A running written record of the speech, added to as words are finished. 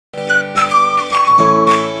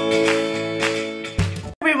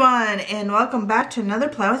and welcome back to another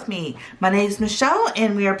Plan With Me. My name is Michelle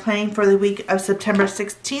and we are planning for the week of September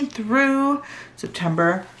 16th through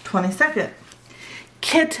September 22nd.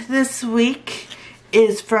 Kit this week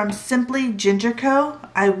is from Simply Ginger Co.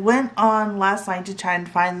 I went on last night to try and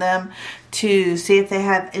find them to see if they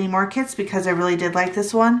have any more kits because I really did like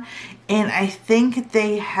this one. And I think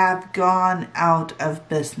they have gone out of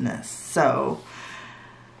business. So,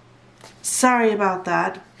 sorry about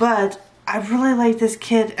that, but I really like this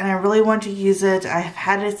kit and I really want to use it. I have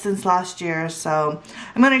had it since last year, so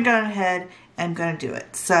I'm going to go ahead and I'm going to do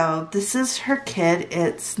it. So this is her kit.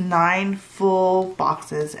 It's 9 full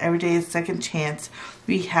boxes. Every day is second chance.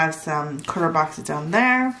 We have some quarter boxes down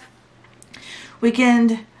there.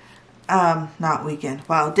 Date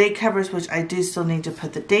covers, which I do still need to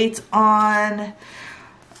put the dates on.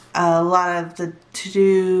 A lot of the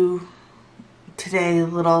to-do today,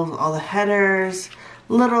 all the headers,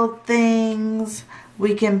 little things,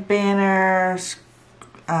 weekend banners,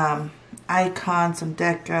 icons, some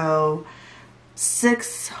deco,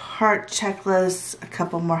 6 heart checklists, a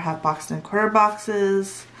couple more half boxes and quarter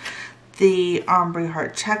boxes, the ombre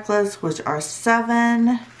heart checklists, which are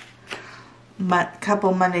 7,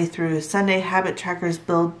 couple Monday through Sunday habit trackers,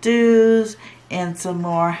 bill dues, and some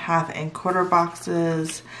more half and quarter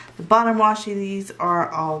boxes. The bottom washi, these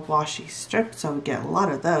are all washi strips, so we get a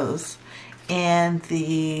lot of those. And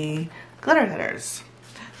the glitter headers.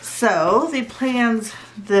 So the plans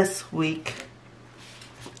this week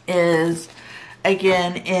is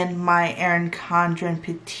again in my Erin Condren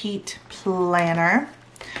Petite Planner.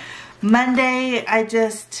 Monday I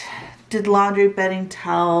just did laundry, bedding,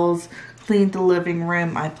 towels, cleaned the living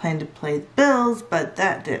room. I planned to pay the bills, but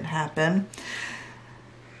that didn't happen.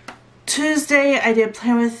 Tuesday I did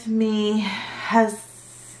Plan With Me.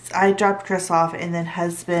 I dropped Chris off, and then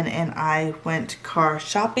husband and I went car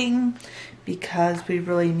shopping because we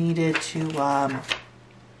really needed to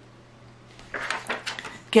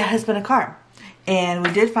get husband a car. And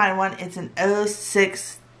we did find one. It's an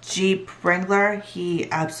 '06 Jeep Wrangler.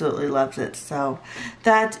 He absolutely loves it. So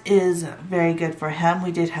that is very good for him.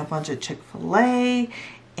 We did have lunch at Chick-fil-A,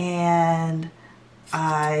 and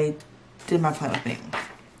I did my Plan With Me.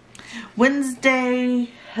 Wednesday,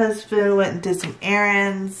 husband went and did some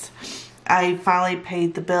errands. I finally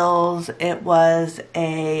paid the bills. It was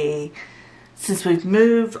since we've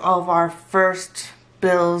moved, all of our first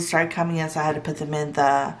bills started coming in, so I had to put them in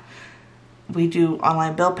we do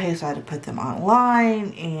online bill pay, so I had to put them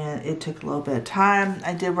online, and it took a little bit of time.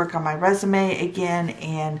 I did work on my resume again,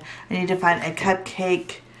 and I need to find a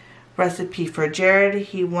cupcake recipe for Jared.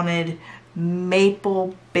 He wanted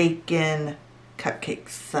maple bacon cupcakes,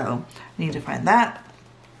 so I need to find that.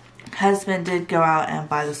 Husband did go out and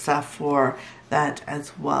buy the stuff for that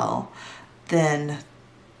as well. Then,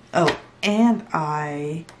 and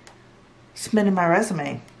I submitted my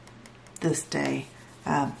resume this day.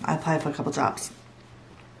 I applied for a couple jobs.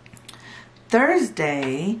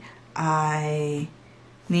 Thursday, I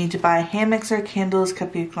need to buy a hand mixer, candles,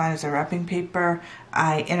 cupcake liners, and wrapping paper.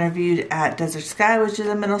 I interviewed at Desert Sky, which is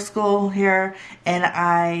a middle school here, and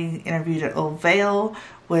I interviewed at Old Vale,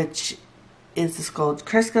 which is the school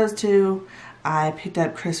Chris goes to. I picked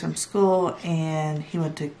up Chris from school, and he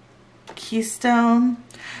went to Keystone.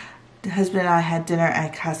 The husband and I had dinner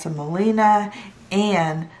at Casa Molina,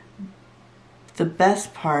 and the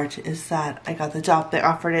best part is that I got the job. They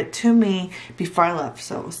offered it to me before I left,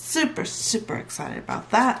 so I was super, super excited about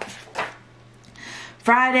that.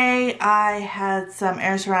 Friday, I had some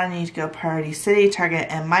errands around. I need to go Party City, Target,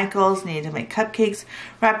 and Michael's. Needed to make cupcakes,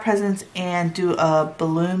 wrap presents, and do a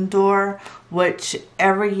balloon door, which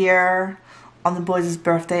every year on the boys'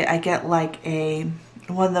 birthday, I get like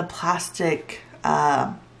one of the plastic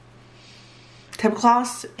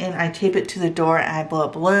tablecloths, and I tape it to the door, and I blow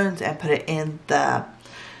up balloons and put it in the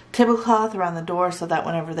tablecloth around the door, so that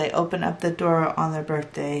whenever they open up the door on their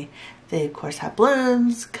birthday, they of course have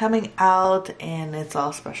balloons coming out, and it's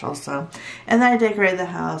all special. So, and then I decorated the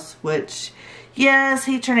house, which, yes,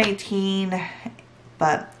 he turned 18,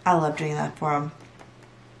 but I love doing that for him.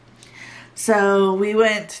 So we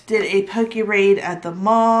did a Poke Raid at the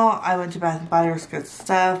mall. I went to Bath & Body Works, got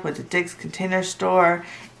stuff, went to Dick's Container Store,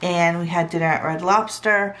 and we had dinner at Red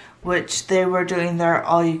Lobster, which they were doing their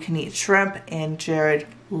all-you-can-eat shrimp, and Jared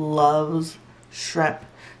loves shrimp.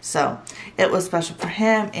 So it was special for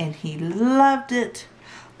him, and he loved it.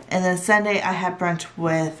 And then Sunday, I had brunch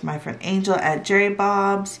with my friend Angel at Jerry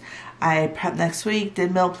Bob's. I prepped next week,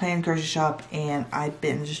 did meal plan, grocery shop, and I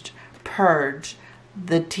binged Purge,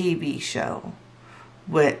 the TV show,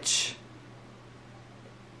 which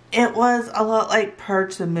it was a lot like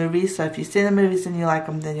Purge the movie. So if you've seen the movies and you like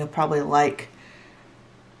them, then you'll probably like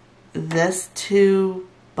this too,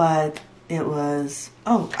 but it was,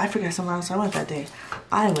 oh, I forgot somewhere else I went that day.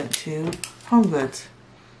 I went to Home Goods.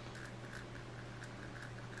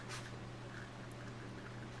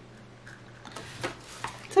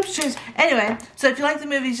 Anyway, so if you like the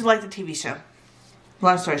movies, you like the TV show.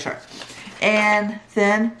 Long story short. And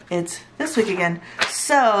then it's this week again.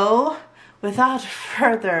 So, without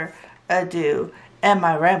further ado and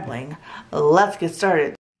my rambling, let's get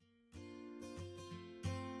started.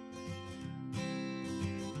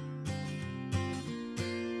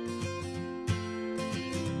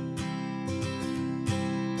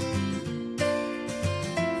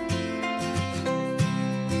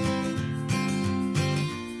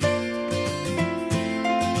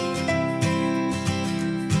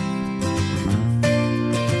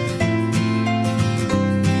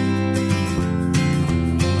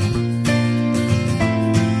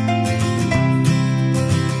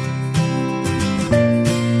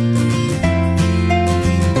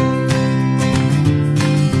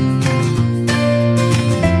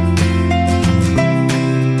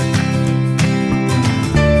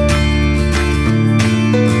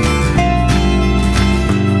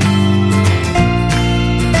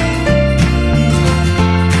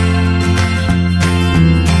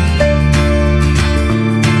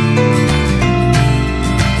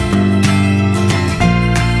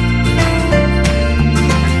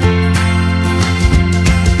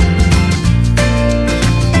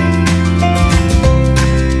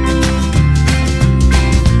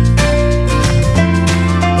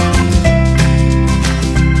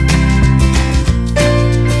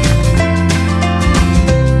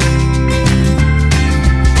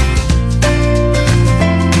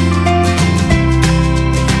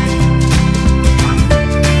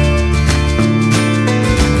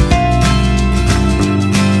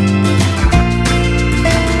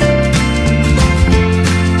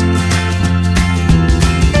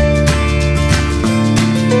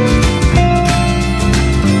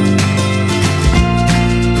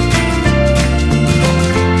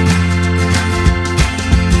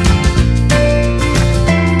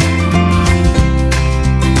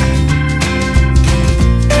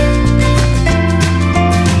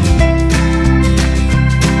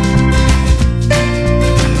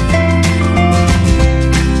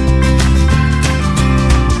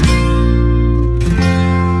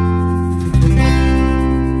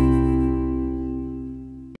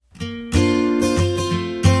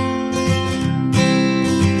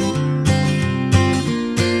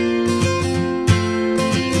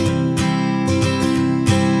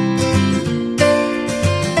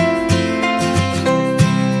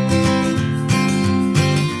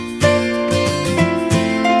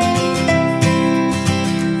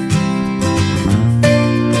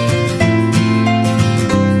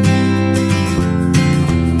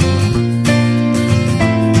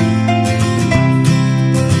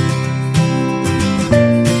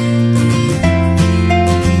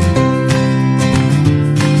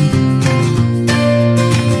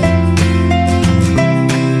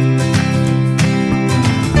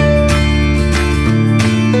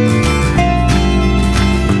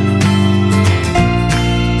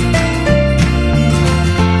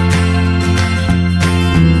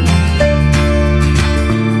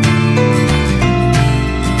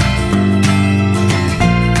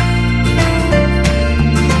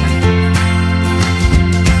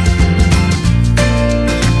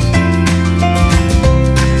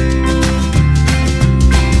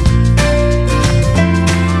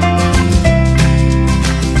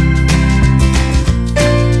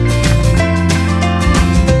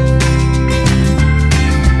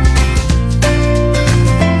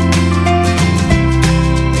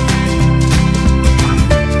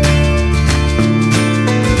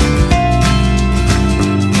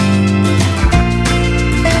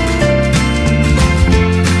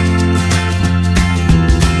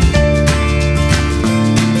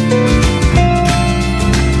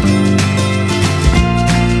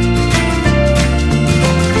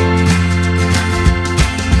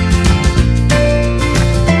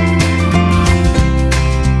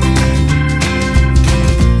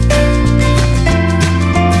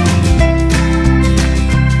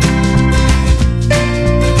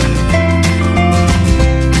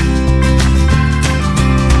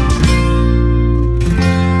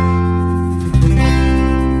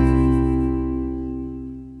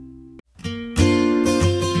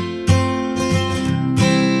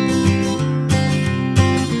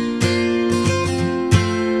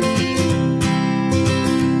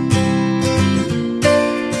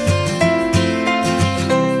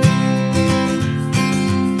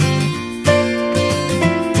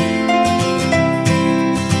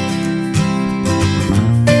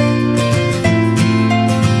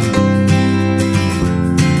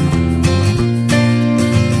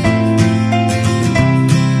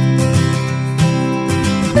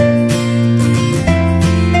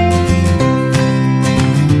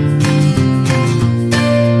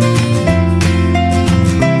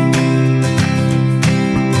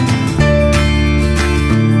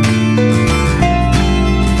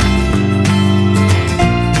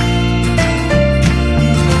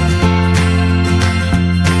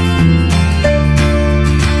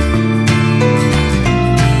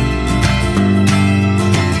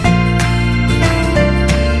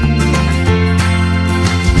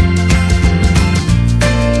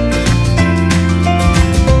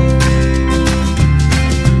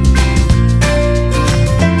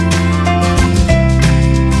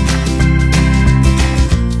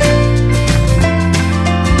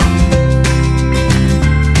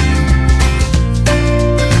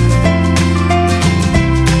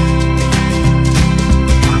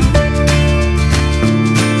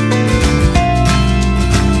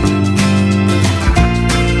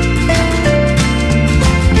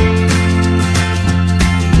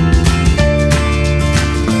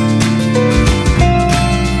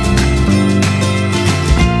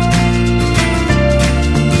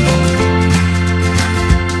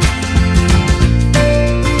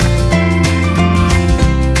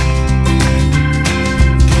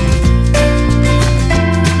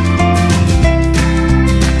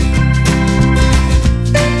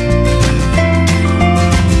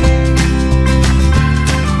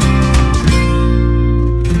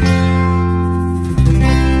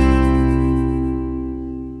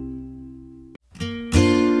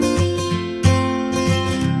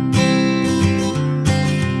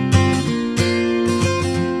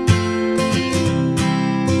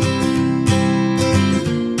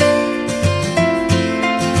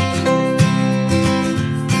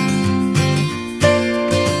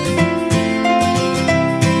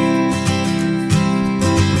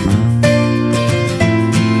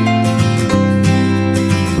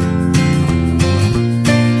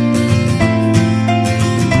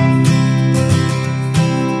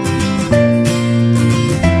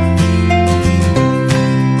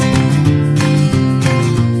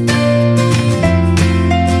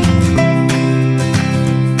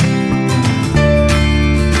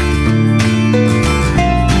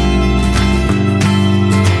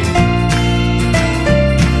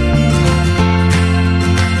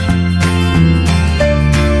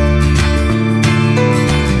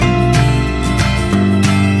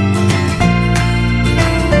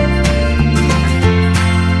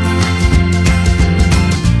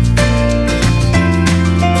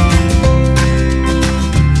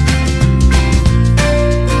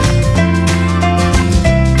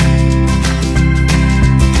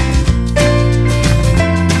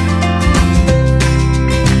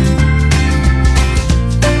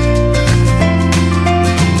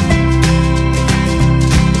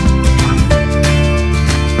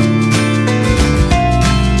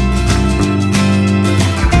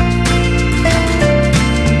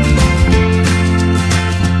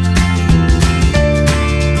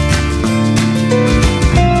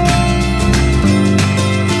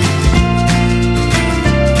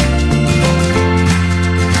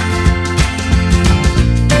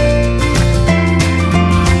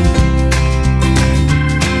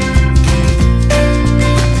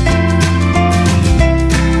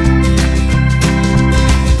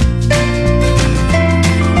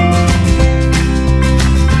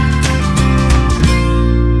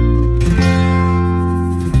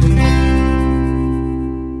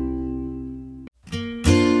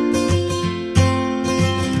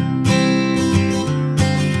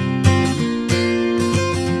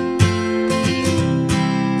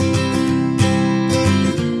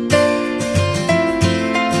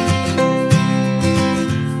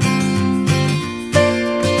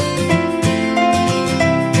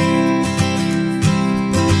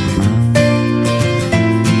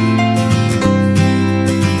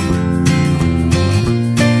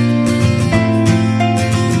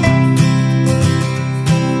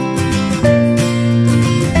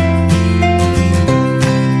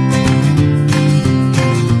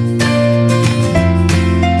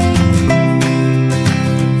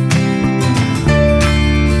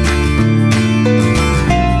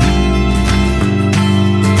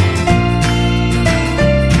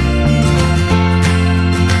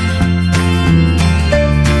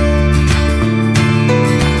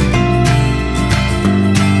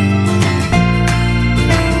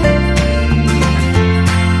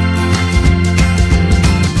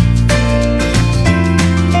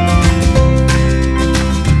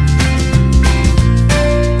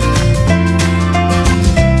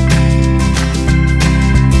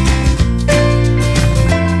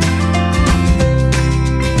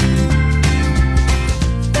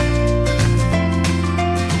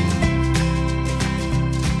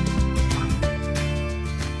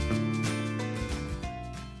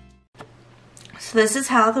 So this is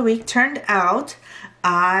how the week turned out.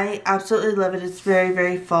 I absolutely love it. It's very,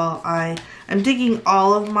 very fall. I'm digging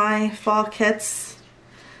all of my fall kits,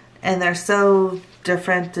 and they're so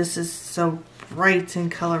different. This is so bright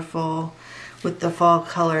and colorful with the fall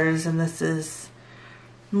colors, and this is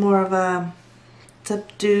more of a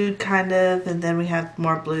subdued kind of, and then we have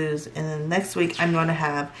more blues, and then next week I'm going to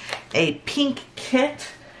have a pink kit.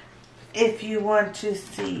 If you want to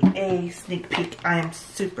see a sneak peek, I am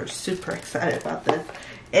super, super excited about this.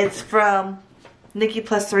 It's from Nikki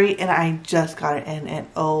Plus 3, and I just got it in, and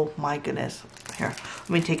oh my goodness. Here, let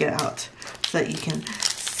me take it out so that you can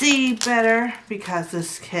see better, because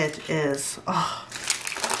this kit is, oh,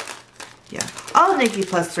 yeah. All Nikki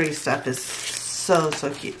Plus 3 stuff is so,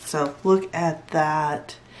 so cute. So look at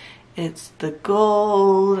that. It's the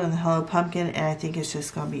gold and the Hello Pumpkin, and I think it's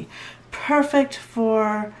just going to be perfect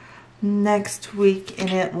for next week, and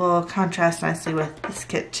it will contrast nicely with this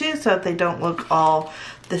kit too, so that they don't look all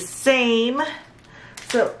the same.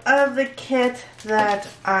 So of the kit that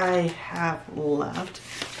I have left,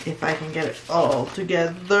 if I can get it all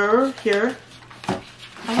together here,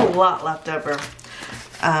 I have a lot left over.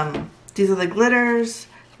 These are the glitters,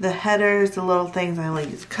 the headers, the little things. I only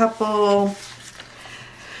use a couple.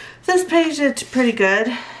 This page is pretty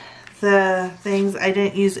good. The things, I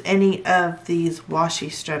didn't use any of these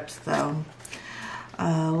washi strips though.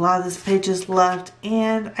 A lot of this page is left,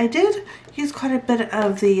 and I did use quite a bit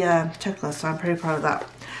of the checklist, so I'm pretty proud of that.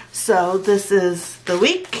 So this is the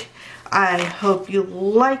week. I hope you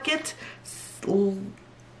like it.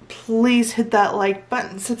 Please hit that like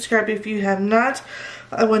button, subscribe if you have not.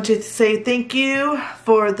 I want to say thank you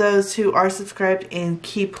for those who are subscribed and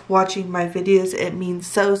keep watching my videos. It means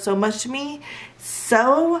so, so much to me.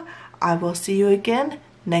 So I will see you again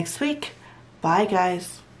next week. Bye,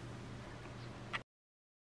 guys.